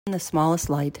The smallest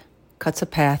light cuts a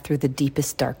path through the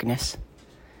deepest darkness.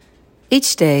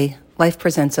 Each day, life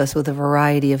presents us with a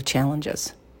variety of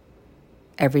challenges.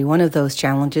 Every one of those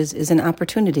challenges is an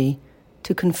opportunity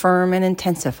to confirm and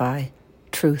intensify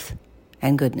truth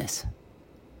and goodness.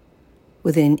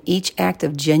 Within each act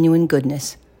of genuine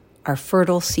goodness are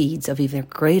fertile seeds of even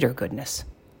greater goodness.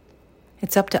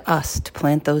 It's up to us to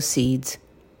plant those seeds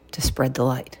to spread the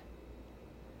light.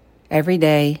 Every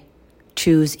day,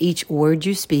 choose each word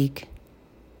you speak,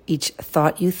 each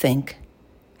thought you think,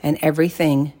 and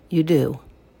everything you do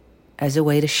as a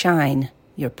way to shine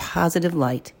your positive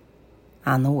light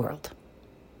on the world.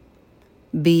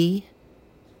 Be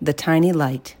the tiny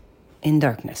light in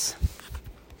darkness.